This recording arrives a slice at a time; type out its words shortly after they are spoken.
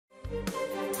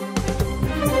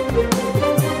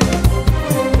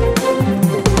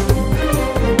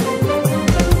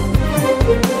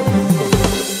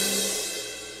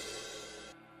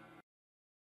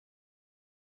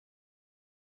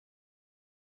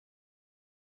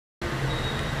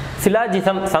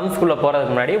Syllogism சம்ஸ்குள்ளே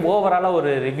போகிறதுக்கு முன்னாடி ஓவராலாக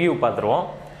ஒரு ரிவ்யூ பார்த்துருவோம்.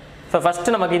 ஸோ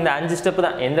ஃபஸ்ட்டு நமக்கு இந்த 5 ஸ்டெப்பு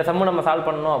தான். எந்த சம்மும் நம்ம சால்வ்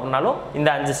பண்ணணும் அப்படின்னாலும் இந்த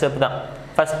 5 ஸ்டெப் தான்.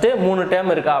 ஃபஸ்ட்டு 3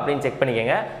 டேர்ம் இருக்கா அப்படின்னு செக்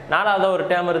பண்ணிக்கோங்க. 4வது ஒரு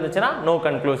டேர்ம் இருந்துச்சுன்னா நோ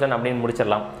கன்க்ளூஷன் அப்படின்னு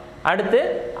முடிச்சிடலாம். அடுத்து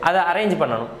அதை அரேஞ்ச்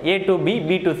பண்ணணும். A to B,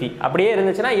 B to C அப்படியே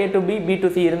இருந்துச்சுன்னா A to B, B to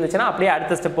C இருந்துச்சுன்னா அப்படியே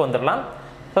அடுத்த ஸ்டெப் வந்துடலாம்.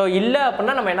 ஸோ இல்லை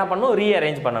அப்படின்னா நம்ம என்ன பண்ணணும்,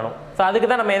 ரீஅரேஞ்ச் பண்ணணும். ஸோ அதுக்கு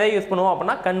தான் நம்ம எதை யூஸ் பண்ணுவோம்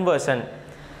அப்படின்னா கன்வர்ஷன்.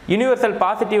 யூனிவர்சல்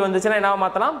பாசிட்டிவ் வந்துச்சுன்னா என்னவா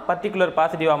மாற்றலாம், பர்டிகுலர்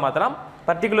பாசிட்டிவாக மாற்றலாம்.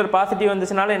 பர்டிகுலர் பாசிட்டிவ்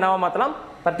வந்துச்சுனாலும் என்னவா மாற்றலாம்,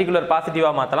 பர்டிகுலர்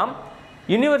பாசிட்டிவாக மாற்றலாம்.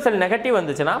 யூனிவர்சல் நெகட்டிவ்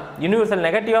வந்துச்சுன்னா யூனிவர்சல்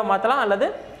நெகட்டிவாக மாற்றலாம் அல்லது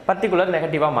பர்டிகுலர்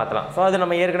நெகட்டிவாக மாற்றலாம். ஸோ அது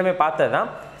நம்ம ஏற்கனவே பார்த்தது தான்.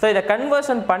 ஸோ இதை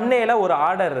கன்வர்ஷன் பண்ணையில் ஒரு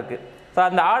ஆர்டர் இருக்குது. ஸோ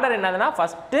அந்த ஆர்டர் என்னதுன்னா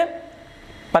ஃபஸ்ட்டு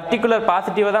பர்டிகுலர்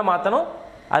பாசிட்டிவாக தான் மாற்றணும்.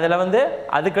 அதில்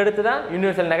அதுக்கடுத்து தான்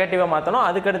யூனிவர்சல் நெகட்டிவாக மாற்றணும்.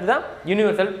 அதுக்கடுத்து தான்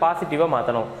யூனிவர்சல் பாசிட்டிவாக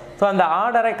மாற்றணும். ஸோ அந்த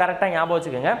ஆர்டரை கரெக்டாக ஞாபகம்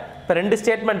வச்சுக்கோங்க. இப்போ 2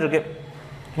 ஸ்டேட்மெண்ட் இருக்குது.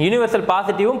 யூனிவர்சல்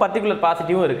பாசிட்டிவும் பர்டிகுலர்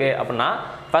பாசிட்டிவும் இருக்குது அப்படின்னா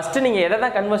ஃபஸ்ட்டு நீங்கள் எதை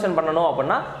தான் கன்வர்ஷன் பண்ணணும்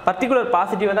அப்படின்னா பர்டிகுலர்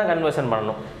பாசிட்டிவாக தான் கன்வர்ஷன்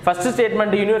பண்ணணும். ஃபஸ்ட்டு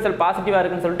ஸ்டேட்மெண்ட் யூனிவர்சல் பாசிட்டிவாக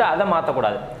இருக்குன்னு சொல்லிட்டு அதை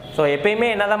மாற்றக்கூடாது. ஸோ எப்பயுமே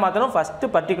என்ன தான் மாற்றணும்,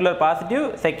 first particular positive,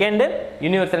 second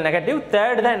universal negative,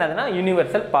 third தான் என்னதுன்னா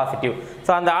யூனிவர்சல் பாசிட்டிவ்.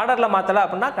 ஸோ அந்த ஆர்டரில் மாற்றலை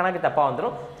அப்படின்னா கணக்கு தப்பாக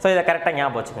வந்துடும். ஸோ இதை கரெக்டாக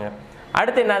ஞாபகம் வச்சுக்கோங்க.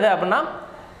 அடுத்து என்னது அப்படின்னா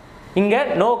இங்கே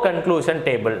நோ கன்க்ளூஷன்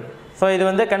டேபிள். ஸோ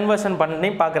இது கன்வர்ஷன் பண்ணி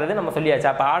பார்க்குறது நம்ம சொல்லியாச்சு.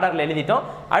 அப்போ ஆர்டரில் எழுதிட்டோம்.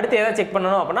 அடுத்து எதை செக்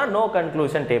பண்ணணும் அப்படின்னா no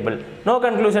conclusion table. No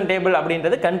conclusion table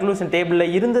அப்படின்றது கன்க்ளூஷன்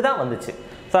டேபிளில் இருந்து தான் வந்துச்சு.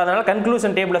 ஸோ அதனால்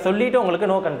கன்க்ளூஷன் டேபிளை சொல்லிவிட்டு உங்களுக்கு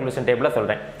நோ கன்க்ளூஷன் டேபிளை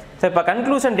சொல்கிறேன். ஸோ இப்போ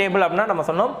கன்க்ளூஷன் டேபிள் அப்படின்னா நம்ம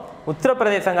சொன்னோம்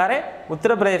உத்தரப்பிரதேசங்காரன்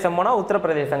உத்தரப்பிரதேசம் போனால்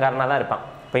உத்தரப்பிரதேசங்காரனாக தான் இருப்பான்.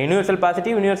 இப்போ யூனிவர்சல்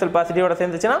பாசிட்டிவோட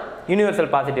சேர்ந்துச்சுன்னா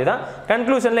யூனிவர்சல் பாசிட்டிவ் தான்.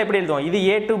 கன்க்ளூஷனில் எப்படி எழுதுவோம், இது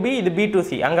A to B, இது B to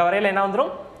C. அங்கே வரையில் என்ன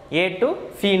வந்துடும், A to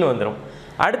Cன்னு வந்துடும்.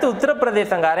 அடுத்து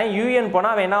உத்தரப்பிரதேசங்காரன் UN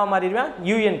போனால் அவன் என்னவா மாறிடுவான்,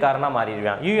 UN காரனாக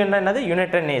மாறிடுவான். UN என்னது,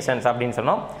 யுனைடெட் நேஷன்ஸ் அப்படின்னு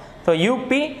சொன்னோம். ஸோ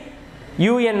UP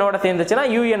UNோட சேர்ந்துச்சுன்னா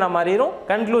UN மாறிடும்.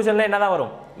 கன்க்ளூஷனில் என்ன தான்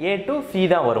வரும், A to C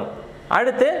தான் வரும்.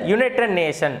 அடுத்து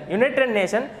யுனைடெட்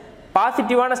நேஷன்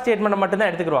பாசிட்டிவான ஸ்டேட்மெண்ட்டை மட்டும்தான்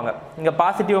எடுத்துக்கிடுவாங்க. இங்கே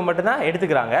பாசிட்டிவை மட்டும்தான்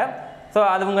எடுத்துக்கிறாங்க. ஸோ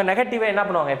அது உங்கள் நெகட்டிவை என்ன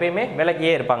பண்ணுவாங்க, எப்பயுமே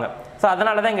விலக்கியே இருப்பாங்க. ஸோ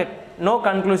அதனால தான் இங்கே நோ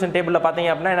கன்க்ளூஷன் டேபிளில் பார்த்தீங்க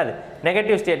அப்படின்னா என்னது,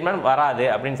 நெகட்டிவ் ஸ்டேட்மெண்ட் வராது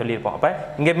அப்படின்னு சொல்லியிருப்போம். அப்போ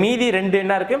இங்கே மீதி 2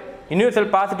 என்ன இருக்குது, யூனிவர்சல்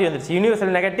பாசிட்டிவ் வந்துருச்சு,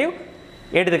 யூனிவர்சல் நெகட்டிவ்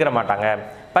எடுத்துக்கிற மாட்டாங்க.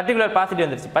 பர்டிகுலர் பாசிட்டிவ்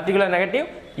வந்துருச்சு, பர்டிகுலர் நெகட்டிவ்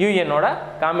யூஎனோட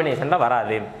காம்பினேஷனில்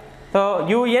வராது. ஸோ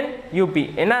UN UP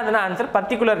என்ன ஆகுதுன்னா ஆன்சர்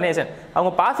பர்டிகுலர் நேஷன்.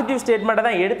 அவங்க பாசிட்டிவ் ஸ்டேட்மெண்ட்டை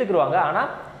தான் எடுத்துக்கிடுவாங்க. ஆனால்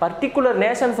பர்டிகுலர்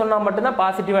நேஷன் சொன்னால் மட்டும்தான்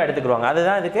பாசிட்டிவாக எடுத்துக்கிடுவாங்க.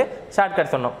 அதுதான் இதுக்கு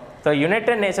ஷார்ட்கட் சொன்னோம். So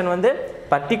United nation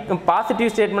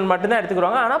positive statement மட்டும்தான்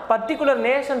எடுத்துக்கிடுவாங்க. ஆனால் பர்டிகுலர்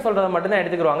நேஷன் சொல்கிறத மட்டும்தான்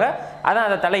எடுத்துக்கிடுவாங்க. அதான்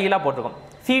அதை தலைகீழாக போட்டிருக்கோம்.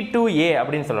 C2A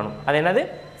அப்படின்னு சொல்லணும். அது என்னது,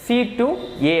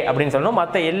 C2A அப்படின்னு சொல்லணும்.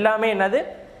 மற்ற எல்லாமே என்னது,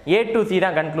 A to C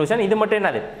தான் கன்க்ளூஷன். இது மட்டும்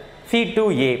என்னது,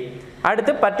 C2A.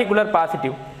 அடுத்து பர்டிகுலர்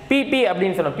பாசிட்டிவ் PP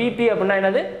அப்படின்னு சொன்னோம். PP அப்படின்னா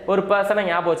என்னது, ஒரு பர்சனை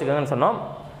ஞாபகம் வச்சுக்கோங்கன்னு சொன்னோம்.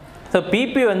 ஸோ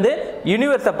PP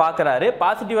யூனிவர்ஸை பார்க்குறாரு,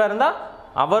 பாசிட்டிவாக இருந்தால்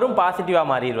அவரும் பாசிட்டிவாக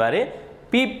மாறிடுவார்.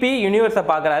 PP யூனிவர்ஸை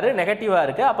பார்க்குறாரு, நெகட்டிவாக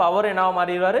இருக்குது, அப்போ அவரும் என்னவா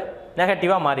மாறிடுவார்,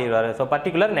 நெகட்டிவாக மாறிடுவார். So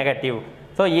particular negative.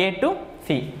 So A to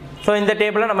C. So இந்த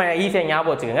டேபிளை நம்ம ஈஸியாக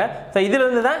ஞாபகம் வச்சுக்கோங்க. ஸோ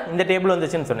இதிலிருந்து தான் இந்த டேபிள்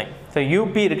வந்துச்சுன்னு சொன்னேன். ஸோ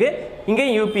UP இருக்குது,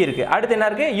 இங்கேயும் UP இருக்குது. அடுத்து என்ன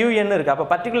இருக்குது, UN இருக்குது. அப்போ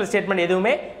பர்டிகுலர் ஸ்டேட்மெண்ட்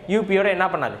எதுவுமே UPயோட என்ன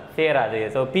பண்ணாது, சேராது.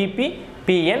 ஸோ PP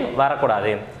PN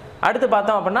வரக்கூடாது. அடுத்து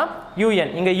பார்த்தோம் அப்படின்னா UN,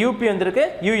 இங்கே UP வந்திருக்கு,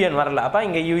 UN வரல, அப்போ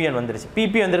இங்கே UN வந்துருச்சு.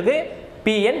 PP வந்திருக்கு,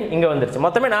 PN இங்கே வந்துருச்சு.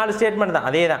 மொத்தமே 4 ஸ்டேட்மெண்ட் தான்,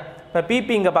 அதே தான். இப்போ PP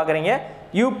இங்கே பார்க்குறீங்க,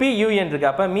 UP UN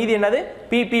இருக்குது. அப்போ மீதி என்னது,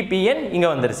 PP PN இங்கே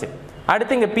வந்துருச்சு.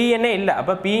 அடுத்து இங்கே PNே இல்லை,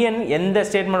 அப்போ PN எந்த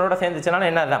ஸ்டேட்மெண்ட்டோட சேர்ந்துச்சுனாலும்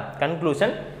என்ன தான்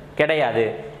கன்க்ளூஷன் கிடையாது.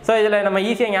 ஸோ இதில் நம்ம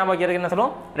ஈஸியாக ஞாபகம் வைக்கிறதுக்கு என்ன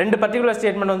சொல்லுவோம், 2 பர்டிகுலர்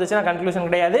ஸ்டேட்மெண்ட் வந்துச்சுன்னா கன்க்ளூஷன்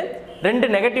கிடையாது. 2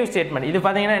 நெகட்டிவ் ஸ்டேட்மெண்ட், இது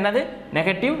பார்த்தீங்கன்னா என்னது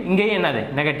நெகட்டிவ், இங்கேயும் என்னது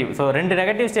நெகட்டிவ். ஸோ 2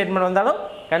 நெகட்டிவ் ஸ்டேட்மெண்ட் வந்தாலும்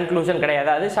கன்க்ளூஷன் கிடையாது.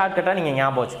 அது ஷார்ட்கட்டாக நீங்கள்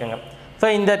ஞாபகம் வச்சுக்கோங்க. ஸோ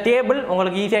இந்த டேபிள்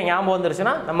உங்களுக்கு ஈஸியாக ஞாபகம்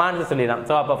வந்துருச்சுன்னா நம்ம ஆன்சர் சொல்லிடலாம்.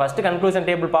 ஸோ அப்போ ஃபஸ்ட்டு கன்க்ளூஷன்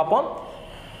டேபிள் பார்ப்போம்,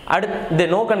 அடுத்து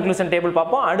நோ கன்க்ளூஷன் டேபிள்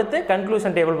பார்ப்போம், அடுத்து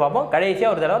கன்க்ளூஷன் டேபிள் பார்ப்போம்,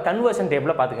 கடைசியாக ஒரு தடவை கன்வர்ஷன்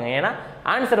டேபிளை பார்த்துக்கோங்க. ஏன்னா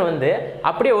ஆன்சர்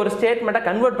அப்படியே ஒரு ஸ்டேட்மெண்ட்டை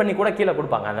கன்வெர்ட் பண்ணி கூட கீழே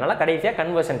கொடுப்பாங்க. அதனால் கடைசியாக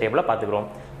கன்வர்ஷன் டேபிளை பார்த்துக்கிறோம்.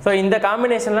 ஸோ இந்த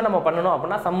காம்பினேஷனில் நம்ம பண்ணணும்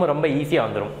அப்படின்னா சம் ரொம்ப ஈஸியாக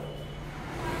வந்துடும்.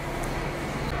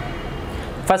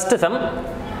 First some,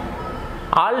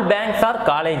 all banks R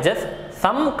colleges,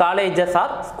 some colleges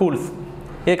R schools.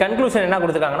 இது கன்க்ளூஷன் என்ன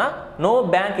கொடுத்துருக்காங்கன்னா no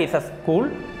bank is a school,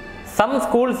 some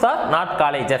schools R not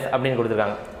colleges அப்படின்னு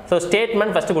கொடுத்துருக்காங்க. ஸோ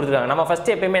ஸ்டேட்மெண்ட் ஃபஸ்ட்டு கொடுத்துருக்காங்க. நம்ம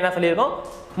ஃபஸ்ட்டு எப்பயுமே என்ன சொல்லியிருக்கோம்,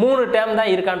 3 டேர்ம் தான்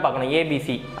இருக்கான்னு பார்க்கணும், ABC.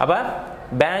 அப்போ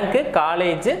பேங்க்கு,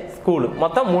 காலேஜு, ஸ்கூலு,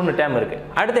 மொத்தம் 3 டேர்ம் இருக்குது.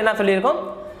 அடுத்து என்ன சொல்லியிருக்கோம்,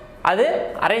 அது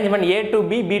arrangement A to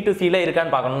B, B to Cயில்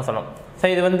இருக்கான்னு பார்க்கணும்னு சொன்னோம். ஸோ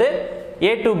இது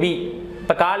A to B.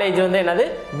 இப்போ காலேஜ் என்னது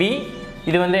B,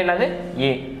 இது என்னது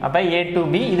A. அப்போ A to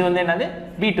B, இது என்னது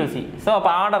B to C. ஸோ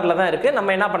அப்போ ஆர்டரில் தான் இருக்குது,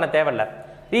 நம்ம என்ன பண்ண தேவையில்லை,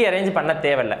 ரீஅரேஞ்ச் பண்ண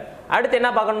தேவையில்லை. அடுத்து என்ன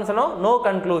பார்க்கணும்னு சொன்னோம், நோ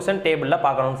கன்க்ளூஷன் டேபிளில்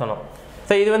பார்க்கணும்னு சொன்னோம்.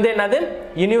 ஸோ இது வந்து என்னது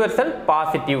யூனிவர்சல்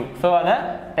பாசிட்டிவ். ஸோ அதை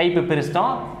டைப்பு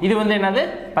பிரிச்சிட்டோம். இது வந்து என்னது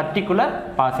பர்டிகுலர்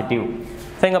பாசிட்டிவ்.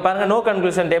 ஸோ இங்கே பாருங்கள் நோ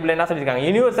கன்க்ளூஷன் டேபிள் என்ன சொல்லியிருக்காங்க,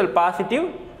 யூனிவர்சல் பாசிட்டிவ்.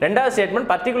 ரெண்டாவது ஸ்டேட்மெண்ட்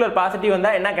பர்டிகுலர் பாசிட்டிவ்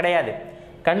வந்தால் என்ன கிடையாது,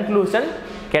 கன்க்ளூஷன்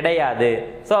கிடையாது.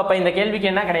 ஸோ அப்போ இந்த கேள்விக்கு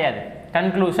என்ன கிடையாது,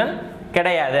 கன்க்ளூஷன்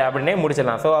கிடையாது அப்படின்னே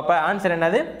முடிச்சிடலாம். ஸோ அப்போ ஆன்சர்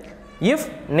என்னது, இஃப்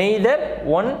நெய்தர்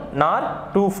ஒன் நார்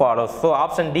two follows. So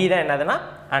option D தான் என்னதுன்னா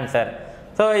ஆன்சர்.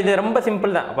 ஸோ இது ரொம்ப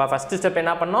சிம்பிள் தான். அப்போ ஃபஸ்ட்டு ஸ்டெப்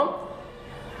என்ன பண்ணோம்,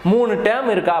 3 டேர்ம்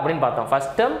இருக்கா அப்படின்னு பார்த்தோம்.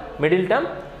 First term, middle term,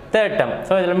 third term.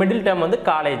 So இதில் மிடில் டேர்ம் வந்து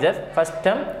காலேஜஸ், ஃபஸ்ட்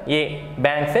டேர்ம் ஏ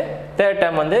பேங்க்ஸு, தேர்ட்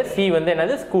டேர்ம் வந்து சி வந்து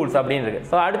என்னது ஸ்கூல்ஸ் அப்படின்னு இருக்குது.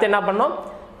 ஸோ அடுத்து என்ன பண்ணோம்,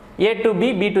 A to B,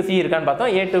 B to C இருக்கான்னு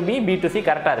பார்த்தோம். A to B, B to C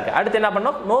கரெக்டாக இருக்குது. அடுத்து என்ன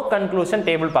பண்ணோம், நோ கன்க்ளூஷன்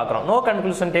டேபிள் பார்க்குறோம். நோ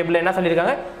கன்க்ளூஷன் டேபிள் என்ன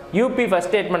சொல்லியிருக்காங்க, யூபி ஃபஸ்ட்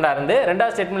ஸ்டேட்மெண்ட்டாக இருந்து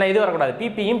ரெண்டாவது ஸ்டேட்மெண்ட்டில் இது வரக்கூடாது,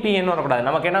 பிபியும் பிஎன் வரக்கூடாது.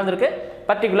 நமக்கு என்ன வந்திருக்கு,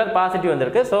 பர்டிகுலர் பாசிட்டிவ்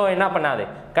வந்திருக்கு. ஸோ என்ன பண்ணாது,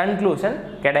 கன்க்ளூஷன்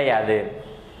கிடையாது.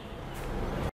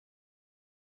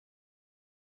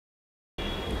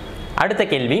 அடுத்த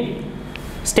கேள்வி,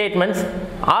 statements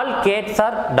all Gates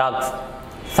R tax,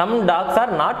 some tax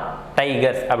R not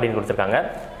tigers அப்படின்னு கொடுத்துருக்காங்க.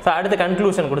 ஸோ அடுத்த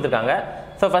கன்க்ளூஷன் கொடுத்துருக்காங்க.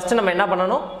 ஸோ ஃபஸ்ட்டு நம்ம என்ன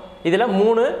பண்ணணும், இதில்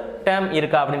 3 டேர்ம்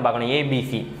இருக்கா அப்படின்னு பார்க்கணும்,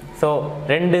 ஏபிசி. ஸோ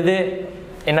 2 இது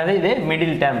என்னது, இது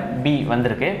மிடில் டேர்ம் பி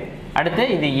வந்திருக்கு. அடுத்து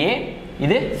இது ஏ,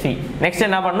 இது சி. நெக்ஸ்ட்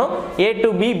என்ன பண்ணணும், A to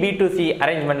be, B to C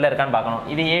அரேஞ்ச்மெண்ட்டில் இருக்கான்னு பார்க்கணும்.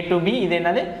 இது ஏ டு பி, இது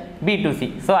என்னது பி டு சி.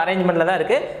 ஸோ அரேஞ்ச்மெண்ட்டில் தான்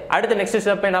இருக்குது. அடுத்து நெக்ஸ்ட்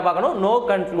ஸ்டெப் என்ன பார்க்கணும், no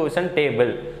conclusion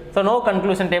table. So no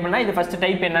conclusion டேபிள்னா இது ஃபஸ்ட்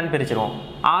டைப் என்னன்னு பிரிச்சிருவோம்.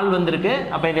 ஆல் வந்திருக்கு,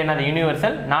 அப்போ இது என்னது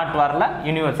யூனிவர்சல், நாட் வரல,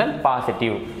 யூனிவர்சல்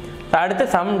பாசிட்டிவ். ஸோ அடுத்து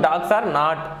some tax R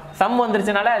not, some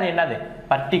வந்துருச்சுனால அது என்னது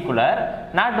பர்டிகுலர்,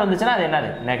 நாட் வந்துச்சுன்னா அது என்னது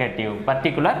negative,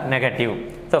 particular negative.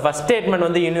 So first statement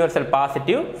வந்து யூனிவர்சல்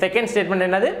பாசிட்டிவ், செகண்ட் ஸ்டேட்மெண்ட்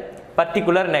என்னது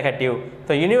particular negative.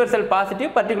 So universal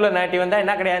positive, particular negative வந்தால்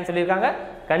என்ன கிடையாதுன்னு சொல்லியிருக்காங்க,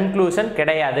 கன்க்ளூஷன்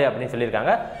கிடையாது அப்படின்னு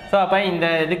சொல்லியிருக்காங்க. ஸோ அப்போ இந்த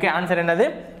இதுக்கு ஆன்சர் என்னது,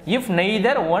 இஃப்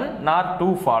நெய்தர் ஒன் நார் டூ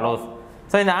ஃபாலோஸ்.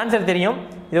 ஸோ இந்த ஆன்சர் தெரியும்,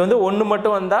 இது வந்து 1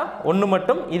 மட்டும் வந்தால் 1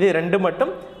 மட்டும், இது 2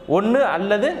 மட்டும், 1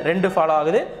 அல்லது 2 ஃபாலோ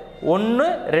ஆகுது, 1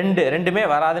 2 ரெண்டுமே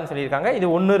வராதுன்னு சொல்லியிருக்காங்க. இது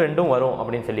 1 2 வரும்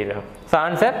அப்படின்னு சொல்லியிருக்காங்க. ஸோ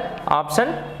ஆன்சர்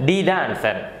ஆப்ஷன் டி தான்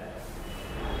ஆன்சர்.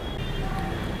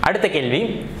 அடுத்த கேள்வி,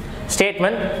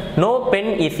 statement no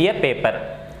pen is a paper,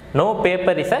 no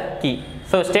paper is a key.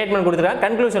 So statement கொடுத்துருக்காங்க,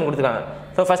 கன்க்ளூஷன் கொடுத்துருக்காங்க.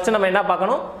 ஸோ ஃபஸ்ட்டு நம்ம என்ன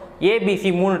பார்க்கணும்,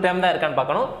 ஏபிசி 3 டேர்ம் தான் இருக்கான்னு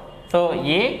பார்க்கணும். ஸோ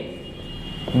ஏ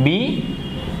பி,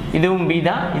 இதுவும் பி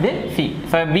தான், இது சி.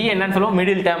 ஸோ பி என்னன்னு சொல்லுவோம்,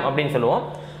 மிடில் டேர்ம் அப்படின்னு சொல்லுவோம்.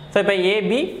 ஸோ இப்போ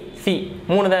ஏபி சி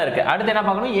 3 தான் இருக்குது. அடுத்து என்ன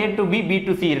பார்க்கணும், A to be, B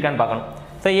to C இருக்கான்னு பார்க்கணும்.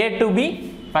 So A to be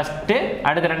first,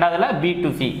 அடுத்து ரெண்டாவதுல பி டு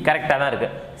சி கரெக்டாக தான்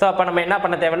இருக்குது. ஸோ அப்போ நம்ம என்ன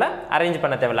பண்ண தேவையில்ல, அரேஞ்ச்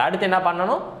பண்ண தேவையில்ல. அடுத்து என்ன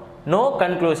பண்ணணும், நோ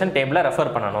கன்க்ளூஷன் டேபிளை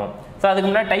ரெஃபர் பண்ணணும். ஸோ அதுக்கு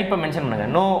முன்னாடி டைப்பை மென்ஷன்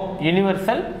பண்ணுங்கள், நோ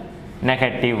யூனிவர்சல்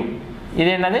நெகட்டிவ். இது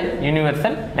என்னது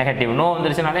யூனிவர்சல் நெகட்டிவ், நோ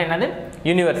வந்துருச்சுனால என்னது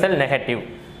universal negative.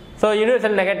 So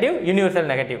universal negative, universal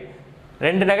negative,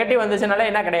 2 negative வந்துச்சுனால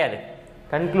என்ன கிடையாது,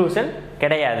 கன்க்ளூஷன்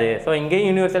கிடையாது. ஸோ இங்கேயும்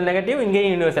யூனிவர்சல் நெகட்டிவ்,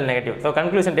 இங்கேயும் யூனிவர்சல் நெகட்டிவ். ஸோ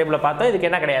கன்க்ளூஷன் டேபிளில் பார்த்தோம், இதுக்கு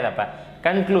என்ன கிடையாது, அப்போ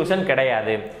கன்க்ளூஷன்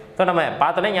கிடையாது. ஸோ நம்ம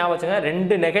பார்த்தோன்னா ஞாபகம் வச்சுங்க,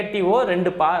 2 நெகட்டிவோ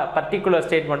 2 பர்டிகுலர்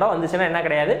ஸ்டேட்மெண்ட்டோ வந்துச்சுன்னா என்ன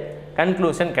கிடையாது,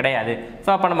 கன்க்ளூஷன் கிடையாது. ஸோ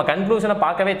அப்போ நம்ம கன்க்ளூஷனை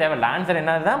பார்க்கவே தேவையில்லை. ஆன்சர்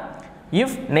என்னது தான்,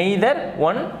 if neither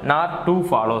one not two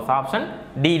follows. Option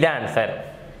D தான் ஆன்சர்.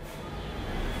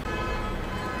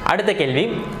 அடுத்த கேள்வி,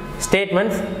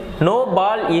 statements no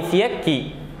ball is a key,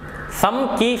 some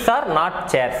keys R not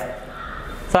chairs.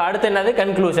 So அடுத்து என்னது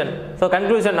கன்க்ளூஷன். ஸோ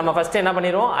கன்க்ளூஷன் நம்ம ஃபஸ்ட்டு என்ன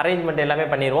பண்ணிடுவோம், அரேஞ்ச்மெண்ட் எல்லாமே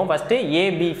பண்ணிடுவோம். ஃபஸ்ட்டு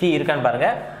ஏபிசி இருக்கான்னு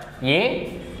பாருங்கள், ஏ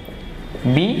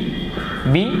பி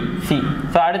பி சி.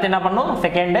 ஸோ அடுத்து என்ன பண்ணணும்,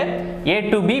 second A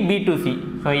to be, B to C.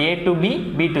 So A to be,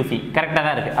 B to C கரெக்டாக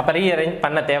தான் இருக்குது. அப்போ ரீஅரேஞ்ச்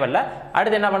பண்ண தேவையில்லை.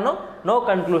 அடுத்து என்ன பண்ணணும், நோ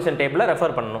கன்க்ளூஷன் டேபிளை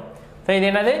ரெஃபர் பண்ணணும். ஸோ இது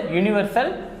என்னது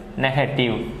யூனிவர்சல்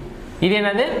நெகட்டிவ், இது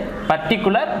என்னது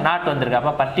பர்டிகுலர் நாட் வந்திருக்கு,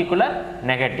 அப்போ particular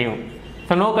negative.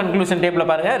 So no conclusion டேபிளில்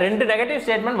பாருங்கள், 2 நெகட்டிவ்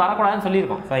ஸ்டேட்மெண்ட் வரக்கூடாதுன்னு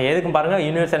சொல்லியிருக்கோம். ஸோ எதுக்கும் பாருங்கள்,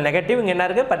 யூனிவர்சல் நெகட்டிவ், இங்கே என்ன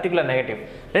இருக்குது பர்டிகுலர் நெகட்டிவ்.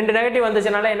 2 நெகட்டிவ்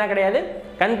வந்துச்சுனால என்ன கிடையாது,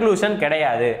 கன்க்ளூஷன்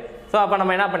கிடையாது. ஸோ அப்போ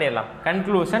நம்ம என்ன பண்ணிடலாம்,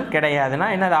 கன்க்ளூஷன் கிடையாதுன்னா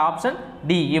என்னது, option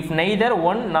D, if neither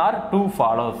one நார் two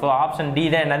follow. So option D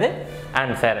தான் என்னது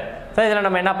ஆன்சர். ஸோ இதில்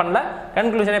நம்ம என்ன பண்ணல,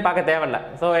 கன்க்ளூஷனே பார்க்க தேவையில்லை.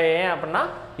 ஸோ ஏன் அப்படின்னா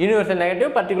யூனிவர்சல்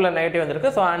நெகட்டிவ், பர்டிகுலர் நெகட்டிவ்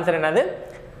வந்திருக்கு. ஸோ ஆன்சர் என்னது,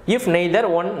 இஃப் நெய்தர்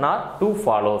ஒன் நார் டூ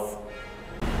ஃபாலோஸ்.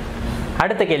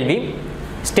 அடுத்த கேள்வி,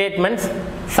 statements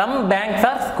some banks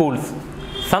R schools,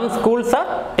 some schools R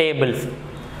tables.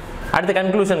 அடுத்து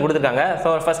கன்க்ளூஷன் கொடுத்துருக்காங்க.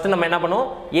 ஸோ ஃபஸ்ட்டு நம்ம என்ன பண்ணுவோம்,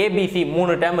 ஏபிசி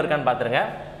 3 டேர்ம் இருக்கான்னு பார்த்துருங்க.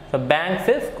 So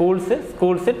banks, schools,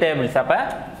 schools, tables. அப்போ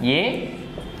ஏ,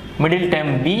 மிடில்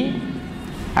டேர்ம் பி,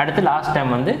 அடுத்து லாஸ்ட்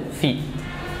டேர்ம் வந்து சி.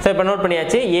 ஸோ இப்போ நோட்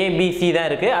பண்ணியாச்சு, ஏபிசி தான்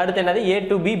இருக்குது. அடுத்து என்னது, A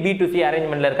to be, B to C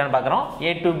அரேஞ்ச்மெண்ட்டில் இருக்கான்னு பார்க்குறோம்.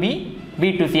 A to be, B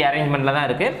to C அரேஞ்ச்மெண்ட்டில் தான்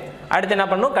இருக்குது. அடுத்து என்ன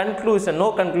பண்ணணும், கன்க்ளூஷன், நோ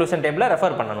கன்க்ளூஷன் டேபிளை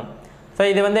ரெஃபர் பண்ணணும். ஸோ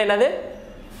இது வந்து என்னது,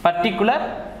 பர்டிகுலர்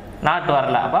நாட்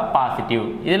வரல, அப்போ பாசிட்டிவ்.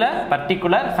 இதில்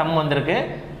பர்டிகுலர் சம் வந்திருக்கு,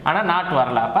 ஆனால் நாட்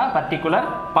வரல, அப்போ பர்டிகுலர்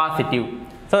பாசிட்டிவ்.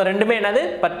 ஸோ ரெண்டுமே என்னது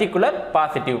பர்டிகுலர்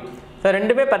பாசிட்டிவ். ஸோ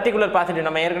ரெண்டுமே பர்டிகுலர் பாசிட்டிவ்.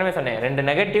 நம்ம ஏற்கனவே சொன்னேன், ரெண்டு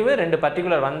நெகட்டிவ் ரெண்டு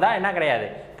பர்டிகுலர் வந்தால் என்ன கிடையாது,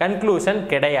 கன்க்ளூஷன்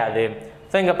கிடையாது.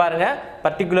 ஸோ இங்கே பாருங்கள்,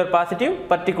 பர்டிகுலர்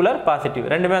பாசிட்டிவ்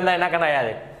ரெண்டுமே வந்தால் என்ன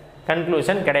கிடையாது,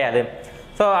 கன்க்ளூஷன் கிடையாது.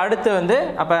 ஸோ அடுத்து வந்து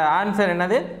அப்போ ஆன்சர்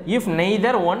என்னது, இஃப்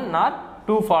நெய்தர் ஒன் நார்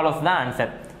டூ ஃபாலோஸ் தான்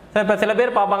ஆன்சர். ஸோ இப்போ சில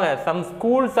பேர் பார்ப்பாங்க, some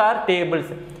schools R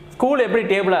tables, school எப்படி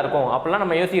டேபிளாக இருக்கும் அப்படிலாம்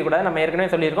நம்ம யோசிக்கக்கூடாது. நம்ம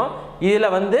ஏற்கனவே சொல்லியிருக்கோம்,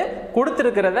 இதில் வந்து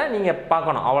கொடுத்துருக்கிறத நீங்கள்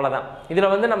பார்க்கணும், அவ்வளோதான்.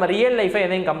 இதில் வந்து நம்ம ரியல் லைஃபை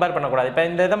எதையும் கம்பேர் பண்ணக்கூடாது. இப்போ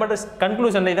இந்த இதை மட்டும்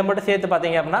கன்க்ளூஷனில் இதை மட்டும் சேர்த்து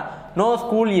பார்த்தீங்க அப்படின்னா, நோ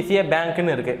ஸ்கூல் இஸ் ஏ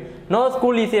பேங்க்னு இருக்குது. நோ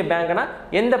ஸ்கூல் இஸ் ஏ பேங்க்னா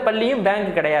எந்த பள்ளியும்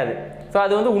பேங்க் கிடையாது. ஸோ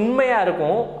அது வந்து உண்மையாக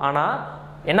இருக்கும், ஆனால்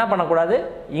என்ன பண்ணக்கூடாது,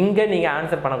 இங்கே நீங்கள்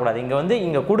ஆன்சர் பண்ணக்கூடாது. இங்கே வந்து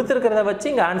இங்கே கொடுத்துருக்கிறத வச்சு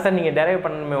இங்கே ஆன்சர் நீங்கள் டெரைவ்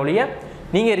பண்ணணுமே ஒழிய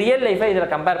நீங்கள் ரியல் லைஃபை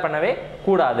இதில் கம்பேர் பண்ணவே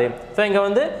கூடாது. ஸோ இங்கே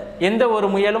வந்து எந்த ஒரு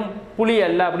முயலும் புலி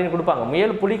அல்ல அப்படின்னு கொடுப்பாங்க.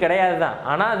 முயல் புலி கிடையாது தான்,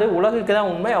 ஆனால் அது உலகுக்கு தான்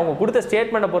உண்மை. அவங்க கொடுத்த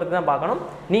ஸ்டேட்மெண்ட்டை பொறுத்து தான் பார்க்கணும்.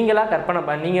 நீங்களாக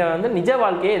கற்பனை நீங்கள் வந்து நிஜ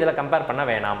வாழ்க்கையை இதில் கம்பேர் பண்ண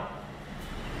வேணாம்.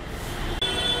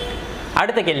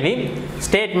 அடுத்த கேள்வி,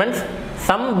 statements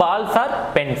some balls are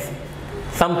Benz,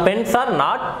 some Benz R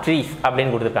not trees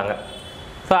அப்படின்னு கொடுத்துருக்காங்க.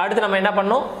 ஸோ அடுத்து நம்ம என்ன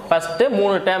பண்ணணும், ஃபஸ்ட்டு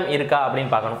 3 டேர்ம் இருக்கா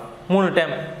அப்படின்னு பார்க்கணும். 3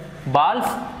 டேர்ம்,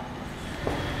 பால்ஸ்,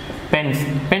 பென்ஸ்.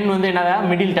 பென் வந்து என்னதா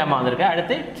மிடில் டேர்மாக வந்திருக்கு.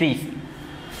 அடுத்து ட்ரீஸ்.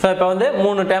 ஸோ இப்போ வந்து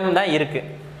 3 டேர்ம் தான் இருக்குது.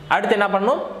 அடுத்து என்ன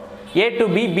பண்ணணும், A to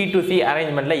B B to C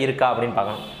அரேஞ்ச்மெண்ட்டில் இருக்கா அப்படின்னு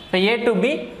பார்க்கணும். So A to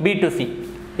B B to C,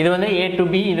 இது வந்து A to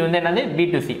B, இது வந்து என்னது B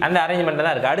to C, அந்த அரேஞ்ச்மெண்ட்டில்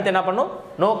தான் இருக்குது. அடுத்து என்ன பண்ணணும்,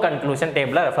 நோ கன்க்ளூஷன்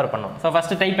டேபிளை ரெஃபர் பண்ணணும். ஸோ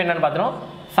ஃபஸ்ட்டு டைப் என்னென்னு பார்த்துரும்,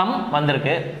 சம்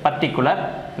வந்திருக்கு பர்டிகுலர்,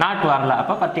 நாட் வரல,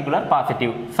 அப்போ பர்டிகுலர்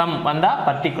பாசிட்டிவ். சம் வந்தால்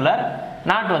பர்டிகுலர்,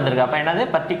 நாட் வந்திருக்கு, அப்போ என்னது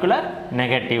particular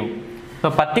negative. So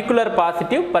particular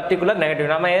positive, particular negative.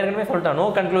 நம்ம ஏற்கனவே சொல்லிட்டோம், நோ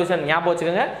கன்க்ளூஷன். ஞாபகம்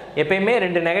வச்சுக்கோங்க, எப்பயுமே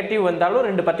 2 நெகட்டிவ் வந்தாலும்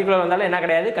 2 பர்டிகுலர் வந்தாலும் என்ன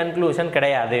கிடையாது, கன்க்ளூஷன்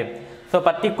கிடையாது. ஸோ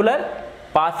பர்டிகுலர்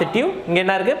பாசிட்டிவ், இங்கே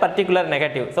என்ன இருக்குது பர்டிகுலர்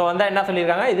நெகட்டிவ். ஸோ வந்தால் என்ன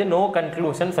சொல்லியிருக்காங்க, இது நோ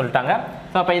கன்க்ளூஷன் சொல்லிட்டாங்க.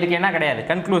 ஸோ அப்போ இதுக்கு என்ன கிடையாது,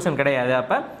 கன்க்ளூஷன் கிடையாது.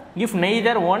 அப்போ இஃப்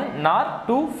நெய்தர் ஒன் நார்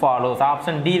டூ ஃபாலோஸ்,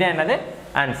 ஆப்ஷன் டி தான் என்னது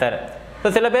ஆன்சர். ஸோ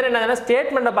சில பேர் என்னன்னா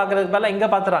ஸ்டேட்மெண்ட்டை பார்க்குறதுக்கு பதிலாக இங்கே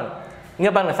பார்த்துறாங்க.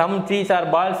 இங்கே பாருங்கள், some trees are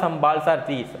ball, some balls are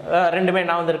trees, ரெண்டுமே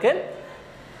என்ன வந்திருக்கு,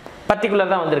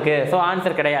 பர்டிகுலர் தான் வந்திருக்கு. ஸோ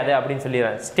ஆன்சர் கிடையாது அப்படின்னு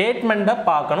சொல்லிடுறேன். ஸ்டேட்மெண்ட்டை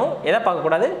பார்க்கணும், எதை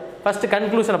பார்க்கக்கூடாது, ஃபஸ்ட்டு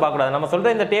கன்க்ளூஷனை பார்க்கக்கூடாது. நம்ம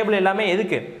சொல்கிற இந்த டேபிள் எல்லாமே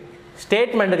எதுக்கு,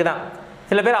 ஸ்டேட்மெண்ட்டுக்கு தான்.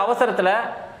 சில பேர் அவசரத்தில்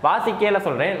வாசிக்கையில்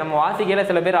சொல்கிறேன், நம்ம வாசிக்கையில்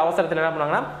சில பேர் அவசரத்தில் என்ன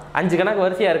பண்ணுவாங்கன்னா 5 கணக்கு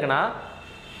வரிசையாக இருக்குன்னா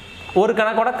ஒரு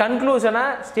கணக்கோட கன்க்ளூஷனை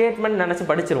ஸ்டேட்மெண்ட் நினச்சி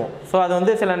படிச்சிருவோம். ஸோ அது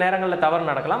வந்து சில நேரங்களில் தவறு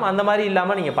நடக்கலாம். அந்த மாதிரி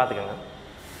இல்லாமல் நீங்கள் பார்த்துக்கோங்க.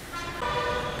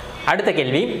 அடுத்த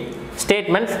கேள்வி,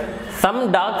 statements some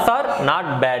tax R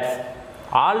not bats,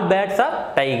 all bats R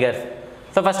tigers.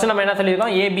 So first நம்ம என்ன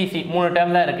சொல்லியிருக்கோம், ஏபிசி 3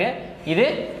 டேர்ம் தான் இருக்குது. இது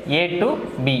A to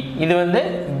B, இது வந்து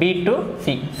B to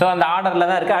C. ஸோ அந்த ஆர்டரில்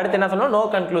தான் இருக்குது. அடுத்து என்ன சொல்லணும், நோ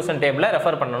கன்க்ளூஷன் டேபிளை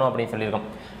ரெஃபர் பண்ணணும் அப்படின்னு சொல்லியிருக்கோம்.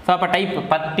 ஸோ அப்போ டைப்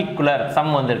பர்டிகுலர்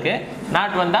சம் வந்திருக்கு,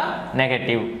 நாட் வந்தால்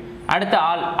நெகட்டிவ். அடுத்து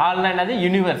ஆல், ஆல்னா என்னது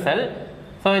யூனிவர்சல்.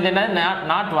 ஸோ இது என்னது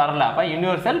நாட் வரல, அப்போ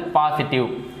universal positive.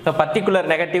 So particular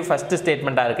negative first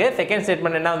ஸ்டேட்மெண்ட்டாக இருக்குது. செகண்ட்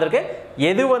ஸ்டேட்மெண்ட் என்ன வந்திருக்கு,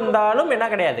 எது வந்தாலும் என்ன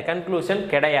கிடையாது, கன்க்ளூஷன்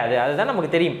கிடையாது. அதுதான்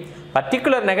நமக்கு தெரியும்.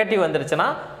 பர்டிகுலர் நெகட்டிவ் வந்துருச்சுன்னா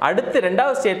அடுத்து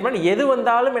 2வது ஸ்டேட்மெண்ட் எது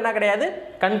வந்தாலும் என்ன கிடையாது,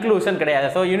 கன்க்ளூஷன் கிடையாது.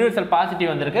 ஸோ யூனிவர்சல்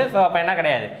பாசிட்டிவ் வந்திருக்கு. ஸோ அப்போ என்ன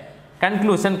கிடையாது,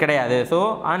 கன்க்ளூஷன் கிடையாது. ஸோ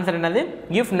ஆன்சர் என்னது,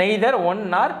 if neither one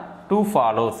R two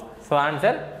follows. So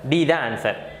answer D தான்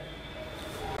ஆன்சர்.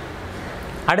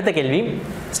 அடுத்த கேள்வி,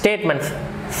 statements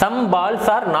some balls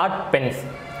are not Benz,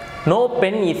 no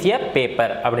pen is a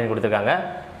paper அப்படின்னு கொடுத்துருக்காங்க.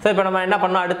 ஸோ இப்போ நம்ம என்ன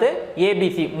பண்ணோம், அடுத்து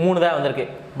ஏபிசி 3 தான் வந்திருக்கு,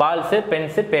 பால்ஸு,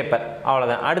 பென்ஸு, பேப்பர்,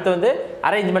 அவ்வளோதான். அடுத்து வந்து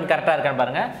அரேஞ்ச்மெண்ட் கரெக்டாக இருக்கான்னு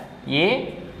பாருங்கள். ஏ,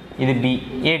 இது பி,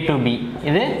 A to B,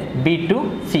 இது B to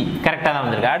C, கரெக்டாக தான்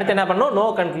வந்திருக்கு. அடுத்து என்ன பண்ணணும், நோ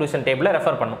கன்க்ளூஷன் டேபிளை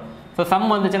ரெஃபர் பண்ணணும். ஸோ சம்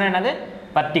வந்துச்சுன்னா என்னது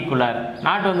பர்டிகுலர்,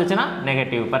 நாட் வந்துச்சுன்னா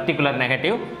நெகட்டிவ், பர்டிகுலர்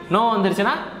நெகட்டிவ், நோ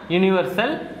வந்துருச்சுன்னா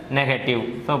யூனிவர்சல் நெகட்டிவ்.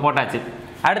 ஸோ போட்டாச்சு.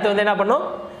 அடுத்து வந்து என்ன பண்ணணும்,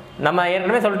 நம்ம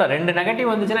ஏற்கனவே சொல்லிட்டோம், 2 நெகட்டிவ்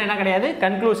வந்துச்சுன்னா என்ன கிடையாது,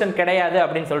 கன்க்ளூஷன் கிடையாது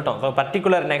அப்படின்னு சொல்லிட்டோம். ஸோ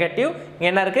பர்டிகுலர் நெகட்டிவ், இங்கே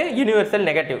என்ன இருக்குது யூனிவர்சல்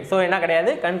நெகட்டிவ். ஸோ என்ன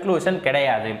கிடையாது, கன்க்ளூஷன்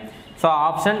கிடையாது. So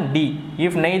option D,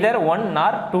 if neither one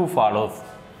R two follows.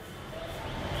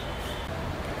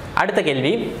 அடுத்த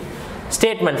கேள்வி,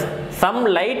 statements some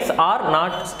lights R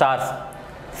not stars,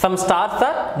 some stars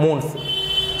R moons.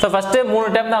 So first 3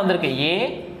 term தான் வந்திருக்கு, ஏ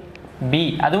பி,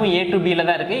 அதுவும் A to Bயில்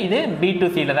தான் இருக்குது, இது B to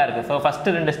Cயில் தான் இருக்குது. So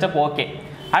first 2 step okay.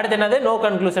 அடுத்து என்னது, நோ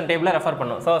கன்க்ளூஷன் டேபிளை ரெஃபர்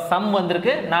பண்ணும். ஸோ சம்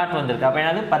வந்திருக்கு, நாட் வந்திருக்கு, அப்போ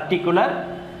என்னது பர்டிகுலர்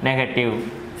நெகட்டிவ்.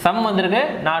 சம் வந்திருக்கு,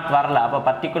 நாட் வரல, அப்போ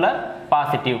பர்டிகுலர்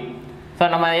பாசிட்டிவ். ஸோ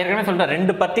நம்ம ஏற்கனவே சொல்லிட்டோம்,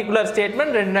 2 பர்டிகுலர்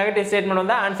ஸ்டேட்மெண்ட் 2 நெகட்டிவ் ஸ்டேட்மெண்ட்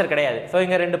வந்தால் ஆன்சர் கிடையாது. ஸோ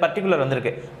இங்கே 2 பர்டிகுலர்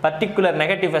வந்திருக்கு, பர்டிகுலர்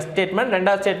நெகட்டிவ் ஃபஸ்ட் ஸ்டேட்மெண்ட்,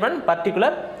 2வது statement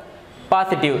particular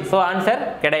positive. So answer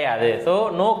கிடையாது. So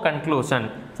no conclusion.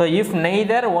 So if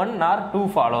neither 1 or 2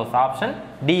 follows, option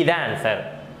D தான் ஆன்சர்.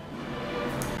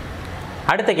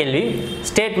 அடுத்த கேள்வி,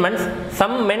 statements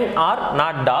some men R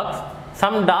not tax,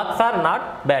 some tax R not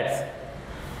birds.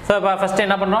 So இப்போ first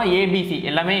என்ன பண்ணுறோம், ABC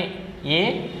எல்லாமே ஏ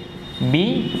B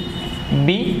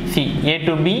B C, A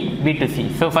to be B to C.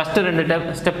 So first 2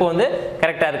 step வந்து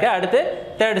கரெக்டாக இருக்குது. அடுத்து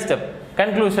 3rd step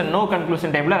conclusion, no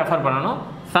conclusion டைப்பில் refer பண்ணணும்.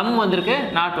 சம் வந்திருக்கு,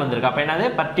 நாட் வந்திருக்கு, அப்போ என்னது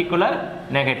பர்டிகுலர்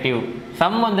நெகட்டிவ்.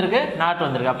 சம் வந்திருக்கு, நாட்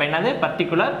வந்திருக்கு, அப்போ என்னது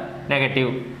particular negative.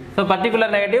 So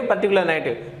particular negative particular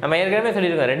negative நம்ம ஏற்கனவே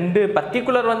சொல்லியிருக்கோம். 2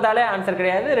 பர்டிகுலர் வந்தாலே ஆன்சர்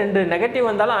கிடையாது, 2 நெகட்டிவ்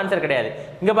வந்தாலும் ஆன்சர் கிடையாது.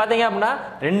 இங்கே பார்த்தீங்க அப்படின்னா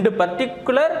 2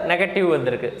 பர்டிகுலர் நெகட்டிவ்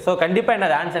வந்திருக்கு. ஸோ கண்டிப்பாக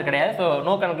என்னது ஆன்சர் கிடையாது. ஸோ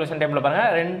நோ கன்க்ளூஷன் டைப்பில்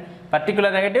பாருங்கள், 2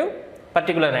 particular negative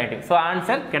particular negative. So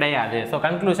answer கிடையாது. ஸோ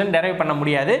கன்க்ளூஷன் டெரைவ் பண்ண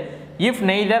முடியாது. இஃப்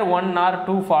நெய்தர் 1 or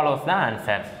 2 ஃபாலோஸ் தான்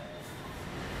ஆன்சர்.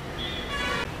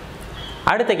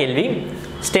 அடுத்த கேள்வி,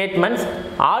 statements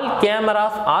all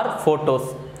cameras R photos,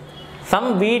 some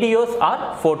videos R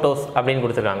photos அப்படின்னு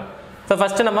கொடுத்துருக்காங்க. ஸோ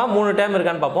ஃபஸ்ட்டு நம்ம 3 டேர்ம்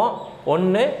இருக்கான்னு பார்ப்போம்.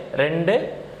 1 2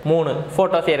 3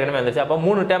 ஃபோட்டோஸ் ஏற்கனவே வந்துருச்சு. அப்போ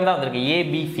 3 டேர்ம் தான் வந்திருக்கு,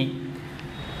 ஏபிசி.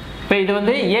 இப்போ இது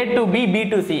வந்து A to be B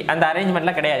to C அந்த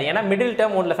அரேஞ்ச்மெண்ட்லாம் கிடையாது. ஏன்னா மிடில்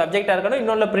டேர்ம் ஒன்றில் சப்ஜெக்டாக இருக்கணும்,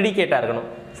 இன்னொன்று ப்ரிடிகேட்டாக இருக்கணும்.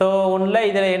 ஸோ ஒன்றில்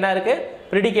இதில் என்ன இருக்குது,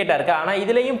 ப்ரிடிகேட்டாக இருக்குது. ஆனால்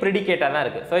இதுலேயும் ப்ரிடிகேட்டாக தான்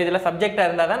இருக்குது. ஸோ இதில் சப்ஜெக்டாக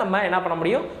இருந்தால் தான் நம்ம என்ன பண்ண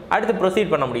முடியும், அடுத்து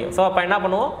ப்ரொசீட் பண்ண முடியும். ஸோ அப்போ என்ன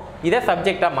பண்ணுவோம், இதை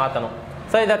சப்ஜெக்டாக மாற்றணும்.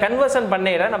 ஸோ இதை கன்வர்ஷன்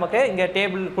பண்ணையில் நமக்கு இங்கே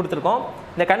டேபிள் கொடுத்துருக்கோம்.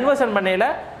 இந்த கன்வர்ஷன் பண்ணையில்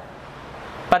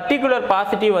பர்டிகுலர்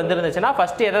பாசிட்டிவ் வந்துருந்துச்சுன்னா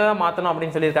ஃபஸ்ட்டு எதை தான் மாற்றணும்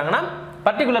அப்படின்னு சொல்லியிருக்காங்கன்னா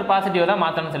பர்டிகுலர் பாசிட்டிவ் தான்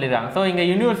மாற்றணும்னு சொல்லியிருக்காங்க. ஸோ இங்கே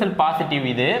யூனிவர்சல் பாசிட்டிவ்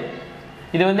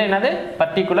இது வந்து என்னது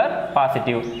பர்டிகுலர்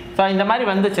பாசிட்டிவ். ஸோ இந்த மாதிரி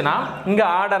வந்துச்சுன்னா இங்கே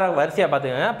ஆர்டராக வரிசையாக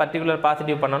பார்த்துக்கோங்க. பர்டிகுலர்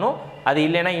பாசிட்டிவ் பண்ணணும், அது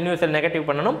இல்லைன்னா யூனிவர்சல் நெகட்டிவ்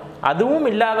பண்ணணும், அதுவும்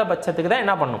இல்லாத பட்சத்துக்கு தான்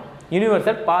என்ன பண்ணணும்,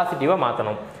 யூனிவர்சல் பாசிட்டிவாக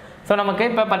மாற்றணும். ஸோ நமக்கு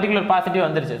இப்போ பர்டிகுலர் பாசிட்டிவ்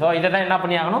வந்துருச்சு. ஸோ இதை தான் என்ன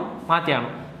பண்ணி ஆகணும், மாற்றி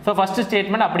ஆகணும். ஸோ ஃபஸ்ட்டு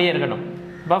ஸ்டேட்மெண்ட் அப்படியே இருக்கணும்.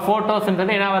 இப்போ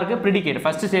ஃபோட்டோஸ்ன்றது என்னவாக இருக்குது, ப்ரிடிகேட்.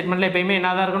 ஃபஸ்ட்டு ஸ்டேட்மெண்ட்டில் எப்பயுமே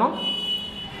என்ன தான் இருக்கணும்,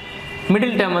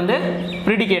 மிடில் டேர்ம் வந்து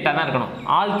ப்ரிடிகேட்டாக தான் இருக்கணும்.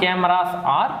 All cameras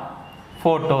R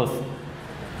photos.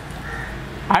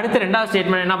 அடுத்து 2வது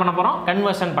ஸ்டேட்மெண்ட் என்ன பண்ண போகிறோம்,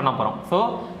 கன்வர்ஷன் பண்ண போகிறோம். ஸோ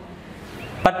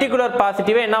பர்டிகுலர்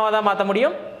பாசிட்டிவை என்னவாக தான் மாற்ற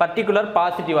முடியும், பர்டிகுலர்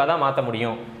பாசிட்டிவாக தான் மாற்ற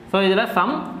முடியும். ஸோ இதில்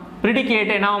சம்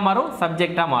ப்ரிடிகேட் என்னவாக மாறும்,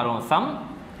 சப்ஜெக்டாக மாறும். சம்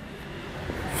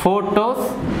ஃபோட்டோஸ்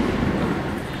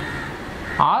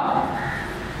ஆர்,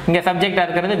 இங்கே சப்ஜெக்டாக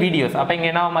இருக்கிறது வீடியோஸ், அப்போ இங்கே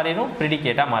என்னவாக மாறிடும்,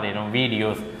 ப்ரிடிகேட்டாக மாறிடும்,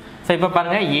 வீடியோஸ். ஸோ இப்போ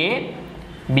பாருங்கள் ஏ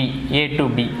பி, ஏ டு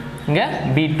பி, இங்கே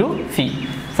பி டு சி.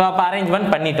 ஸோ அப்போ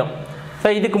அரேஞ்ச்மெண்ட் பண்ணிட்டோம். ஸோ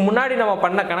இதுக்கு முன்னாடி நம்ம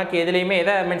பண்ண கணக்கு எதுலேயுமே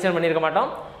எதை மென்ஷன் பண்ணியிருக்க மாட்டோம்,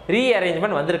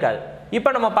 ரீஅரேஞ்ச்மெண்ட் வந்திருக்காது. இப்போ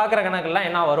நம்ம பார்க்குற கணக்கெல்லாம்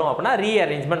என்ன வரும் அப்படின்னா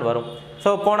ரீஅரேஞ்ச்மெண்ட் வரும். ஸோ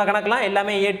போன கணக்கெலாம்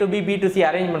எல்லாமே A to be B to C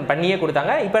arrangement பண்ணியே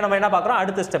கொடுத்தாங்க. இப்போ நம்ம என்ன பார்க்குறோம்,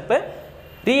 அடுத்த ஸ்டெப்பு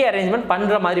ரீஅரேஞ்ச்மெண்ட்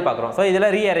பண்ணுற மாதிரி பார்க்குறோம். ஸோ இதில்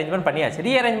ரீஅரேஞ்ச்மெண்ட் பண்ணியாச்சு.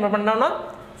 ரீஅரேஞ்ச்மெண்ட் பண்ணோம்னா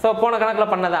ஸோ போன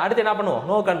கணக்கில் பண்ணதை அடுத்து என்ன பண்ணுவோம்,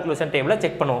 நோ கன்க்ளூஷன் டேபிளில்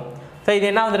செக் பண்ணுவோம். ஸோ இது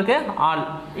என்ன வந்திருக்கு, ஆல்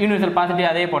யூனிவர்சல் பாசிட்டிவ்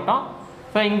அதே போட்டோம்.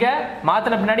 ஸோ இங்கே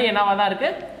மாற்றின பின்னாடி என்னவாக தான்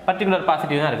இருக்குது, பர்டிகுலர்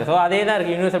பாசிட்டிவ் தான் இருக்குது. ஸோ அதே தான்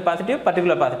இருக்குது, யூனிவர்சல் பாசிட்டிவ்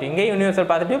பர்டிகுலர் பாசிட்டிவ், இங்கே universal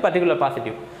positive particular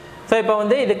positive. So இப்போ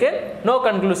வந்து இதுக்கு நோ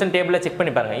கன்க்ளூஷன் டேபிளில் செக்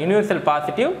பண்ணி பாருங்கள். யூனிவர்சல்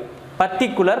பாசிட்டிவ்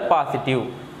பர்டிகுலர் பாசிட்டிவ்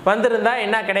வந்திருந்தால்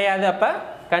என்ன கிடையாது, அப்போ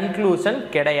கன்க்ளூஷன்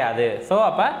கிடையாது. ஸோ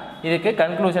அப்போ இதுக்கு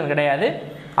கன்க்ளூஷன் கிடையாது.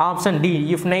 Option D,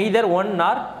 if neither 1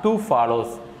 or 2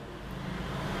 follows.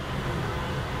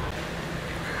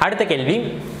 அடுத்த கேள்வி,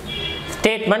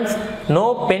 statements no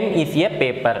pen is a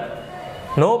paper,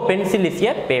 no pencil is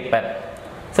a paper.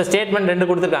 So statement 2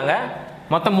 கொடுத்துருக்காங்க.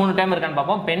 மொத்தம் 3 டேர்ம் இருக்கான்னு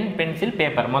பார்ப்போம். பென் பென்சில்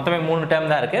பேப்பர் மொத்தமே 3 டேர்ம்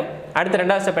தான் இருக்குது. அடுத்து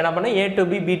 2வது ஸ்டெப் என்ன பண்ணோம், A to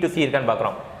be B to C இருக்கான்னு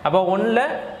பார்க்குறோம். அப்போ 1ல்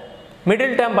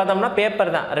மிடில் டேர்ம் பார்த்தோம்னா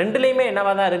பேப்பர் தான். 2லேயுமே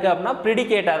என்னவாக தான் இருக்குது அப்படின்னா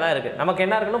ப்ரிடிகேட்டாக தான் இருக்குது. நமக்கு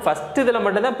என்ன இருக்கணும், ஃபஸ்ட்டு இதில்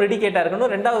மட்டும்தான் ப்ரிடிகேட்டாக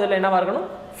இருக்கணும், 2வது இதில் என்னவாக இருக்கணும்,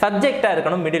 சப்ஜெக்டாக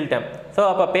இருக்கணும் மிடில் டேர்ம். ஸோ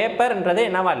அப்போ பேப்பர்ன்றது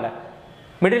என்னவா இல்லை,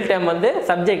 மிடில் டேர்ம் வந்து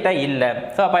சப்ஜெக்டாக இல்லை.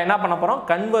 ஸோ அப்போ என்ன பண்ண போகிறோம்,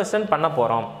 கன்வர்ஷன் பண்ண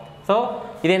போகிறோம். ஸோ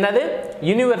இது என்னது,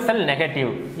 யூனிவர்சல் நெகட்டிவ்,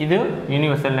 இது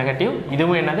யூனிவர்சல் நெகட்டிவ்,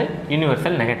 இதுவும் என்னது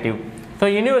universal negative. So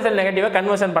universal நெகட்டிவை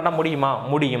conversion பண்ண முடியுமா,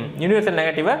 முடியும். யூனிவர்சல்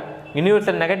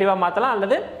நெகட்டிவாக மாற்றலாம்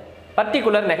அல்லது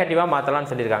பர்டிகுலர் நெகட்டிவாக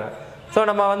மாற்றலாம்னு சொல்லியிருக்காங்க. ஸோ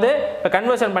நம்ம வந்து இப்போ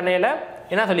கன்வர்ஷன் பண்ணையில்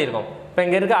என்ன சொல்லியிருக்கோம், இப்போ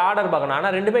இங்கே இருக்க ஆர்டர் பார்க்கணும்.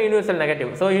 ஆனால் 2மே யூனிவர்சல் நெகட்டிவ்.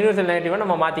 ஸோ யூனிவர்சல் நெகட்டிவை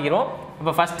நம்ம மாற்றிக்கிறோம்.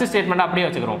 இப்போ ஃபஸ்ட்டு ஸ்டேட்மெண்ட்டை அப்படியே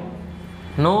வச்சுக்கிறோம்,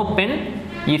 no pen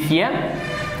is a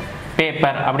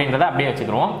paper அப்படின்றத அப்படியே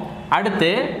வச்சுக்கிறோம்.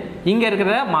 அடுத்து இங்கே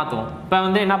இருக்கிறத மாற்றுவோம். இப்போ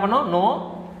வந்து என்ன பண்ணோம், நோ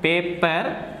பேப்பர்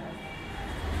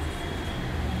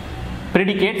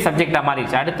ப்ரிடிகேட் சப்ஜெக்டாக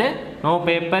மாறிடுச்சு. அடுத்து நோ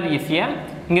பேப்பர் இஸ் எ,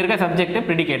 இங்கே இருக்க சப்ஜெக்ட்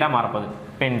ப்ரிடிகேட்டாக மாறப்போகுது,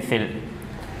 பென்சில்.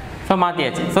 ஸோ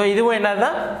மாற்றியாச்சு. ஸோ இதுவும்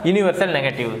என்னதான் யூனிவர்சல்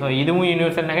நெகட்டிவ். ஸோ இதுவும்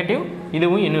யூனிவர்சல் நெகட்டிவ்,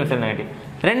 இதுவும் யூனிவர்சல் நெகட்டிவ்.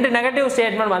 2 நெகட்டிவ்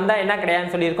ஸ்டேட்மெண்ட் வந்தால் என்ன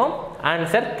கிடையாதுன்னு சொல்லியிருக்கோம்,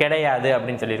 ஆன்சர் கிடையாது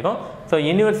அப்படின்னு சொல்லியிருக்கோம். So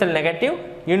universal negative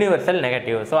universal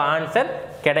negative. So answer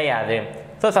கிடையாது.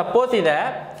 ஸோ சப்போஸ் இதை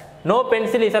no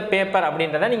pencil is a paper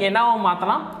அப்படின்றத நீங்கள் என்னவாகவும்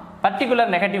மாற்றலாம்,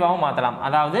 பர்டிகுலர் நெகட்டிவாகவும் மாற்றலாம்.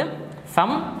 அதாவது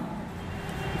some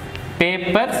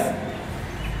papers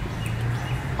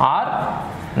R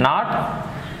not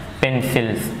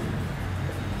pencils.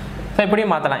 So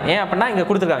இப்படியும் மாற்றலாம். ஏன் அப்படின்னா இங்கே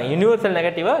கொடுத்துருக்காங்க யூனிவர்சல்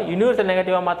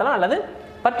நெகட்டிவாக மாற்றலாம் அல்லது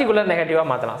பர்டிகுலர் நெகட்டிவாக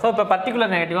மாற்றலாம். ஸோ இப்போ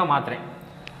பர்டிகுலர் நெகட்டிவாக மாற்றுறேன்.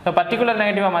 இப்போ பர்டிகுலர்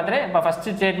நெகட்டிவாக மாற்றுறேன். இப்போ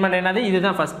ஃபஸ்ட்டு ஸ்டேட்மெண்ட் என்னது,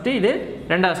 இதுதான் ஃபஸ்ட்டு, இது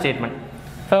ரெண்டாவது statement.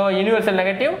 So universal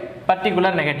negative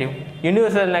particular negative,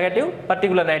 universal negative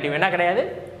particular negative என்ன கிடையாது,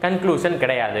 கன்க்ளூஷன்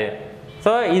கிடையாது.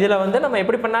 ஸோ இதில் வந்து நம்ம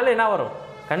எப்படி பண்ணாலும் என்ன வரும்,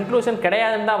 கன்க்ளூஷன்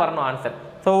கிடையாதுன்னு தான் வரணும் ஆன்சர்.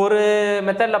 ஸோ ஒரு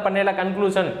மெத்தடில் பண்ணையில்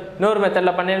கன்க்ளூஷன், இன்னொரு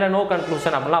மெத்தடில் பண்ணையில் நோ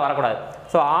கன்க்ளூஷன் அப்படிலாம் வரக்கூடாது.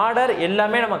 ஸோ ஆர்டர்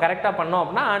எல்லாமே நம்ம கரெக்டாக பண்ணோம்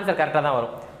அப்படின்னா ஆன்சர் கரெக்டாக தான்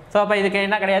வரும். ஸோ அப்போ இதுக்கு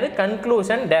என்ன கிடையாது,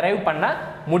 கன்க்ளூஷன் டெரைவ் பண்ண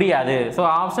முடியாது. So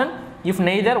option if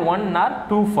neither 1 or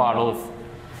 2 follows.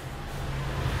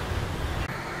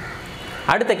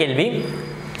 அடுத்த கேள்வி,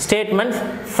 statements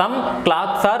some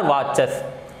clocks R watches,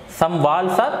 some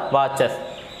Waals R watches.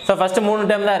 So first 3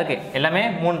 term தான் இருக்குது, எல்லாமே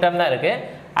 3 டேர்ம் தான்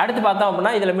இருக்குது. அடுத்து பார்த்தோம்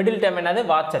அப்படின்னா இதில் மிடில் டேர்ம் என்னது,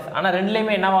 வாட்சஸ். ஆனால்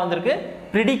ரெண்டுலேயுமே என்னவா வந்திருக்கு,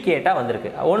 ப்ரிடிகேட்டாக வந்திருக்கு.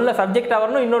 ஒன்றில் சப்ஜெக்டாக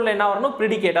வரணும், இன்னொன்று என்ன வரணும்,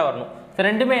 ப்ரிடிகேட்டாக வரணும். ஸோ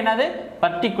ரெண்டுமே என்னது,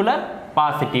 பர்டிகுலர்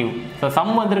பாசிட்டிவ். ஸோ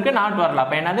சம் வந்திருக்கு, நாட் வரல.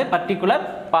 அப்போ என்னது, பர்டிகுலர்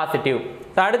பாசிட்டிவ்.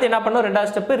 ஸோ அடுத்து என்ன பண்ணணும்,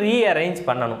 ரெண்டாவது ஸ்டெப்பு ரீஅரேஞ்ச்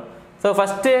பண்ணணும். ஸோ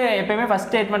ஃபஸ்ட்டு எப்பயுமே ஃபஸ்ட்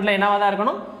ஸ்டேட்மெண்ட்டில் என்னவாக தான்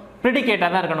இருக்கணும், ப்ரிடிகேட்டாக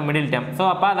தான் இருக்கணும் மிடில் டேர்ம். ஸோ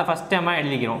அப்போ அதை ஃபஸ்ட் டேர்மாக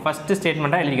எழுதிக்கிறோம், ஃபஸ்ட்டு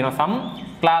ஸ்டேட்மெண்ட்டாக எழுதிக்கிறோம். சம்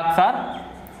கிளாக்ஸ் ஆர்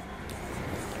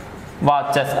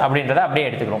வாட்சஸ் அப்படின்றத அப்படியே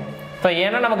எடுத்துக்கிறோம். ஸோ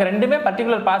ஏன்னா நமக்கு ரெண்டுமே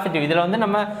பர்டிகுலர் பாசிட்டிவ். இதில் வந்து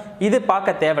நம்ம இது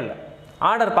பார்க்க தேவையில்லை,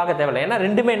 ஆர்டர் பார்க்க தேவையில்லை. ஏன்னா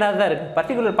ரெண்டுமே என்ன தான் இருக்குது,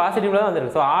 பர்டிகுலர் பாசிட்டிவில் தான்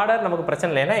வந்துருக்கு. ஸோ ஆர்டர் நமக்கு பிரச்சனை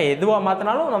இல்லை, ஏன்னா எதுவாக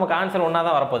மாற்றினாலும் நமக்கு ஆன்சர் ஒன்றா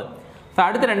தான் வரப்போகுது. ஸோ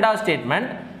அடுத்து ரெண்டாவது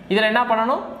ஸ்டேட்மெண்ட், இதில் என்ன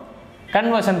பண்ணணும்,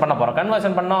 கன்வர்ஷன் பண்ண போகிறோம்.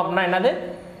 கன்வர்ஷன் பண்ணோம் அப்படின்னா என்னது,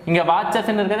 இங்கே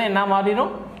வாட்சஸ்ன்னு இருக்கிறது என்ன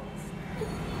மாறிடும்,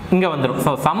 இங்கே வந்துடும்.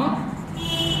 ஸோ சம்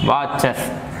வாட்சஸ்,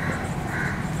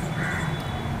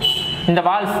 இந்த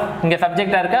வால்ஸ் இங்கே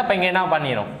சப்ஜெக்டாக இருக்குது, அப்போ இங்கே என்ன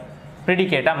பண்ணிடும்,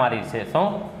 ப்ரிடிகேட்டாக மாறிடுச்சு. So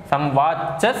some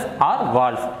watches R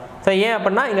Waals. So ஏன்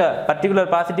அப்படின்னா இங்கே பர்டிகுலர்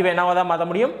பாசிட்டிவ் என்னவாக தான் மாற்ற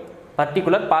முடியும்,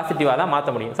 பர்டிகுலர் பாசிட்டிவாக தான் மாற்ற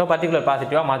முடியும். ஸோ பர்டிகுலர்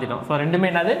பாசிட்டிவாக மாற்றிட்டோம். ஸோ ரெண்டுமே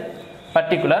என்னது,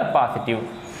 பர்டிகுலர் பாசிட்டிவ்.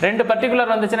 ரெண்டு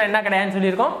பர்டிகுலர் வந்துச்சுன்னா என்ன கிடையாதுன்னு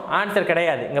சொல்லியிருக்கோம், ஆன்சர்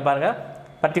கிடையாது. இங்கே பாருங்கள்,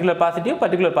 பர்டிகுலர்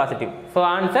பாசிட்டிவ். ஸோ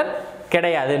ஆன்சர்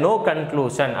கிடையாது, நோ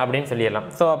கன்க்ளூஷன் அப்படின்னு சொல்லிடலாம்.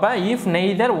 ஸோ அப்போ if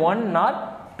neither 1 or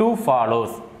 2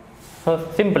 follows. So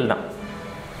simple தான்.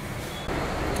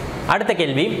 அடுத்த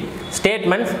கேள்வி,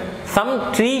 statements some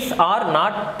trees are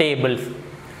not tables,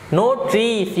 no tree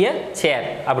is a சேர்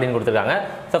அப்படின்னு கொடுத்துருக்காங்க.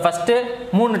 ஸோ ஃபஸ்ட்டு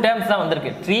 3 டேர்ம்ஸ் தான்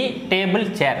வந்திருக்கு, ட்ரீ, டேபிள்,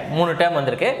 சேர், 3 டேர்ம்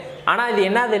வந்திருக்கு. ஆனால் இது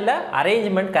என்னது இல்லை,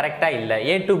 அரேஞ்ச்மெண்ட் கரெக்டாக இல்லை,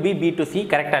 A to B, B to C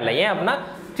கரெக்டாக இல்லை. ஏன் அப்படின்னா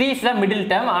ட்ரீஸ் தான் மிடில்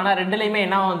டேர்ம், ஆனால் ரெண்டுலேயுமே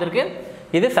என்ன வந்திருக்கு,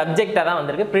 இது சப்ஜெக்டாக தான்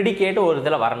வந்திருக்கு, ப்ரிடிகேட் ஒரு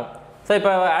இதில் வரணும். ஸோ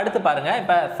இப்போ அடுத்து பாருங்கள்,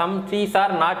 இப்போ some trees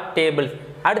are not tables.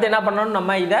 அடுத்து என்ன பண்ணணும்,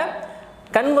 நம்ம இதை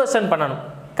கன்வர்ஷன் பண்ணணும்.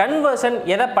 கன்வர்ஷன்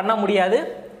எதை பண்ண முடியாது,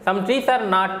 சம் ட்ரீஸ் ஆர்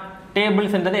நாட்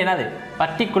டேபிள்ஸ்ன்றது என்னது,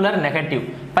 பர்டிகுலர் நெகட்டிவ்.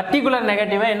 பர்டிகுலர்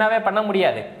நெகட்டிவை என்னவே பண்ண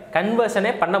முடியாது,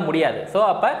 கன்வர்ஷனே பண்ண முடியாது. ஸோ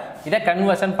அப்போ இதை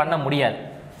கன்வர்ஷன் பண்ண முடியாது.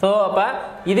 ஸோ அப்போ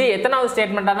இது எத்தனாவது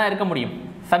ஸ்டேட்மெண்ட்டாக தான் இருக்க முடியும்,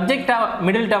 சப்ஜெக்டாக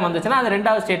மிடில் டேர்ம் வந்துச்சுன்னா அது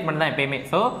ரெண்டாவது ஸ்டேட்மெண்ட் தான் எப்பயுமே.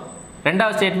 ஸோ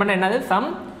ரெண்டாவது ஸ்டேட்மெண்ட் என்னது, some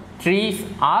trees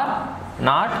are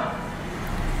not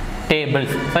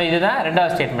tables. So இதுதான்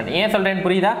ரெண்டாவது ஸ்டேட்மெண்ட். ஏன் சொல்கிறேன்னு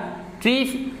புரியுதா,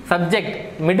 ட்ரீஸ் சப்ஜெக்ட்,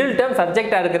 மிடில் டேர்ம்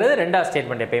சப்ஜெக்டாக இருக்கிறது ரெண்டாவது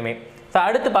ஸ்டேட்மெண்ட் எப்பயுமே. ஸோ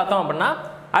அடுத்து பார்த்தோம் அப்படின்னா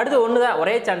அடுத்து ஒன்று தான்,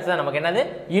 ஒரே சான்ஸ் தான் நமக்கு என்னது,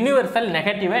 யூனிவர்சல்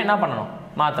நெகட்டிவை என்ன பண்ணணும்,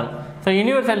 மாற்றணும். ஸோ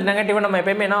யூனிவர்சல் நெகட்டிவை நம்ம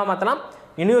எப்பயுமே என்னவா மாற்றலாம்,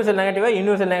 யூனிவர்சல்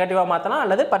நெகட்டிவாக மாற்றலாம்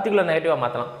அல்லது பர்டிகுலர் நெகட்டிவாக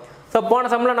மாற்றலாம். ஸோ போன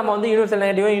சம்மில் நம்ம வந்து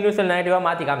யூனிவர்சல் நெகட்டிவாக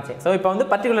மாற்றி காமிச்சேன். ஸோ இப்போ வந்து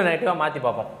பர்டிகுலர் நெகட்டிவாக மாற்றி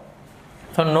பார்ப்போம்.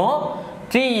 So no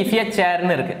tree is a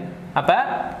சேர்னு இருக்குது. அப்போ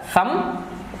சம்,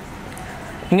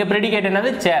 இங்கே ப்ரெடிகேட்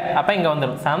என்னது, சேர். அப்போ இங்கே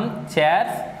வந்துடும் some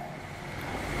chairs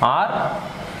R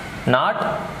not,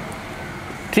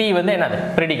 tree வந்து என்னது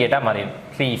ப்ரெடிகேட்டாக மாறிடும்,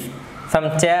 trees. Some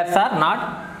chairs R not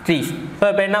trees. So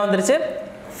இப்போ என்ன வந்துருச்சு,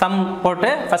 சம் போட்டு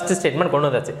ஃபஸ்ட்டு ஸ்டேட்மெண்ட் கொண்டு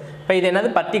வந்தாச்சு. இப்போ இது என்னது,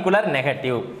 particular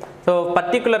negative. So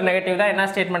particular negative தான் என்ன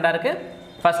ஸ்டேட்மெண்ட்டாக இருக்குது,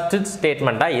 ஃபஸ்ட்டு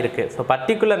ஸ்டேட்மெண்ட்டாக இருக்குது. ஸோ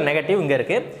பர்டிகுலர் நெகட்டிவ் இங்கே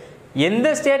இருக்குது. எந்த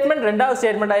ஸ்டேட்மெண்ட் ரெண்டாவது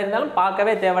ஸ்டேட்மெண்ட்டாக இருந்தாலும்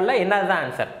பார்க்கவே தேவையில்லை, என்னது தான்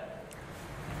answer,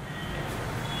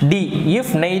 D,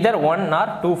 if neither 1 or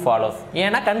 2 follows.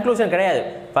 ஏன்னா கன்க்ளூஷன் கிடையாது,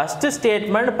 ஃபஸ்ட்டு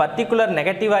ஸ்டேட்மெண்ட் பர்டிகுலர்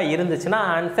நெகட்டிவாக இருந்துச்சுன்னா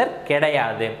ஆன்சர்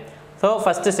கிடையாது. ஸோ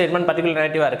ஃபஸ்ட்டு ஸ்டேட்மெண்ட் பர்டிகுலர்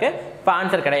நெகட்டிவாக இருக்குது, இப்போ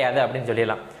ஆன்சர் கிடையாது அப்படின்னு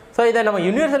சொல்லிடலாம். ஸோ இதை நம்ம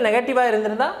யூனிவர்சல் நெகட்டிவாக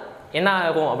இருந்திருந்தால் என்ன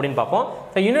ஆகும் அப்படின்னு பார்ப்போம்.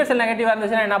 ஸோ யூனிவர்சல் நெகட்டிவாக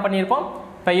இருந்துச்சுன்னா என்ன பண்ணியிருப்போம்,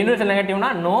 இப்போ universal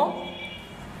நெகட்டிவ்னா no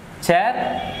chair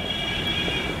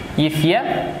is a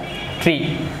tree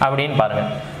அப்படின்னு பாருங்கள்,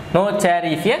 no chair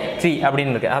is a tree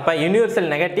அப்படின்னு இருக்குது. அப்போ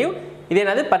யூனிவர்சல் நெகட்டிவ், இது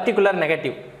என்னது particular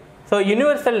negative. So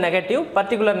universal negative,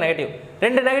 particular negative,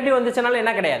 ரெண்டு நெகட்டிவ் வந்துச்சுனாலும்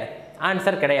என்ன கிடையாது,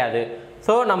 ஆன்சர் கிடையாது.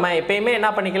 ஸோ நம்ம எப்பயுமே என்ன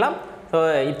பண்ணிக்கலாம், ஸோ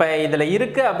இப்போ இதில்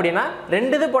இருக்குது அப்படின்னா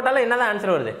 2 இது போட்டாலும் என்ன தான்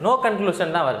ஆன்சர் வருது, நோ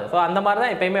கன்க்ளூஷன் தான் வருது. ஸோ அந்த மாதிரி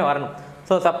தான் எப்பயுமே வரணும்.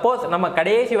 ஸோ சப்போஸ் நம்ம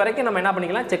கடைசி வரைக்கும் நம்ம என்ன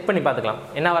பண்ணிக்கலாம், செக் பண்ணி பார்த்துக்கலாம்,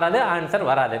 என்ன வராது, ஆன்சர்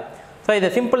வராது. ஸோ இது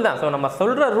சிம்பிள் தான். ஸோ நம்ம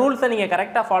சொல்கிற ரூல்ஸை நீங்கள்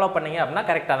கரெக்டாக ஃபாலோ பண்ணீங்க அப்படின்னா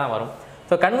கரெக்டாக தான் வரும்.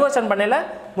 ஸோ கன்வர்ஷன் பண்ணல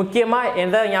முக்கியமாக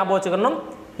எந்த ஞாபகம் வச்சுக்கணும்,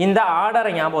 இந்த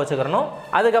ஆர்டரை ஞாபகம் வச்சுக்கணும்.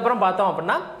 அதுக்கப்புறம் பார்த்தோம்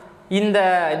அப்படின்னா இந்த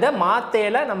இதை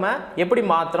மாற்றையில் நம்ம எப்படி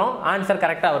மாற்றுறோம், ஆன்சர்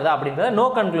கரெக்டாக வருதா அப்படின்றத நோ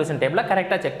கன்க்ளூஷன் டேபிளில்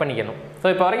கரெக்டாக செக் பண்ணிக்கணும். ஸோ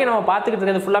இப்போ வரைக்கும் நம்ம பார்த்துக்கிட்டு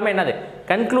இருக்கிறது ஃபுல்லாமே என்னது,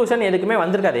 கன்க்ளூஷன் எதுக்குமே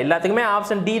வந்திருக்காது, எல்லாத்துக்குமே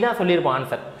ஆப்ஷன் டி தான் சொல்லியிருப்போம்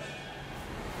ஆன்சர்.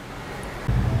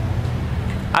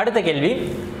 அடுத்த கேள்வி,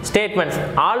 statements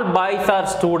all boys R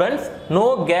students, no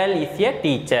girl is a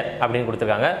teacher அப்படின்னு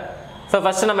கொடுத்துருக்காங்க. ஸோ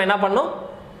ஃபஸ்ட்டு நம்ம என்ன பண்ணணும்,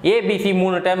 ஏபிசி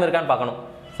 3 டேர்ம் இருக்கான்னு பார்க்கணும்.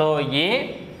 ஸோ ஏ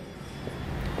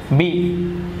பி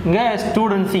இங்கே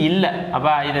ஸ்டூடெண்ட்ஸ் இல்லை,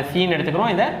 அப்போ இதை சின்னு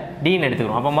எடுத்துக்கிறோம், இதை டின்னு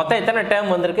எடுத்துக்கிறோம். அப்போ மொத்தம் எத்தனை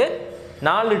டேர்ம் வந்திருக்கு,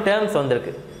 4 டேர்ம்ஸ்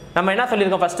வந்திருக்கு. நம்ம என்ன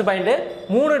சொல்லியிருக்கோம், ஃபஸ்ட்டு பாயிண்ட்டு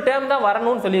 3 டேர்ம் தான்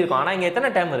வரணும்னு சொல்லியிருக்கோம். ஆனால் இங்கே எத்தனை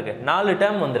டேர்ம் இருக்குது, 4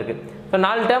 டேர்ம் வந்திருக்கு. ஸோ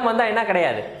 4 டேர்ம் வந்தால் என்ன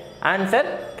கிடையாது, ஆன்சர்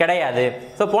கிடையாது.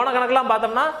 ஸோ போன கணக்கெலாம்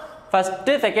பார்த்தோம்னா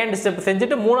ஃபஸ்ட்டு செகண்ட் ஸ்டெப்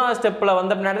செஞ்சுட்டு 3ஆவது ஸ்டெப்பில்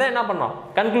வந்த பின்னாடி தான் என்ன பண்ணோம்,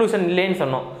 கன்க்ளூஷன் இல்லைன்னு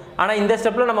சொன்னோம். ஆனால் இந்த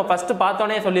ஸ்டெப்பில் நம்ம ஃபஸ்ட்டு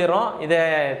பார்த்தோன்னே சொல்லிடுறோம், இதை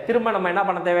திரும்ப நம்ம என்ன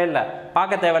பண்ண தேவையில்லை,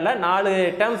 பார்க்க தேவையில்லை. 4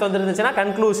 டேர்ம்ஸ் வந்துருந்துச்சுன்னா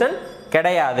கன்க்ளூஷன்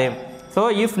கிடையாது. So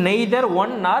if neither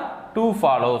 1 R 2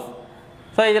 follows.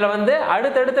 So இதில் வந்து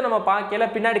அடுத்தடுத்து நம்ம பார்க்கல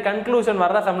பின்னாடி கன்க்ளூஷன்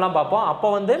வர்ற சம்லாம் பார்ப்போம். அப்போ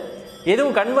வந்து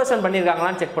எதுவும் கன்வர்ஷன்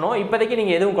பண்ணியிருக்காங்களான்னு செக் பண்ணுவோம். இப்போதைக்கு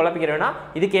நீங்கள் எதுவும் குழப்பிக்கிற வேணா,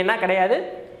 இதுக்கு என்ன கிடையாது,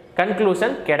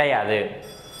 கன்க்ளூஷன் கிடையாது.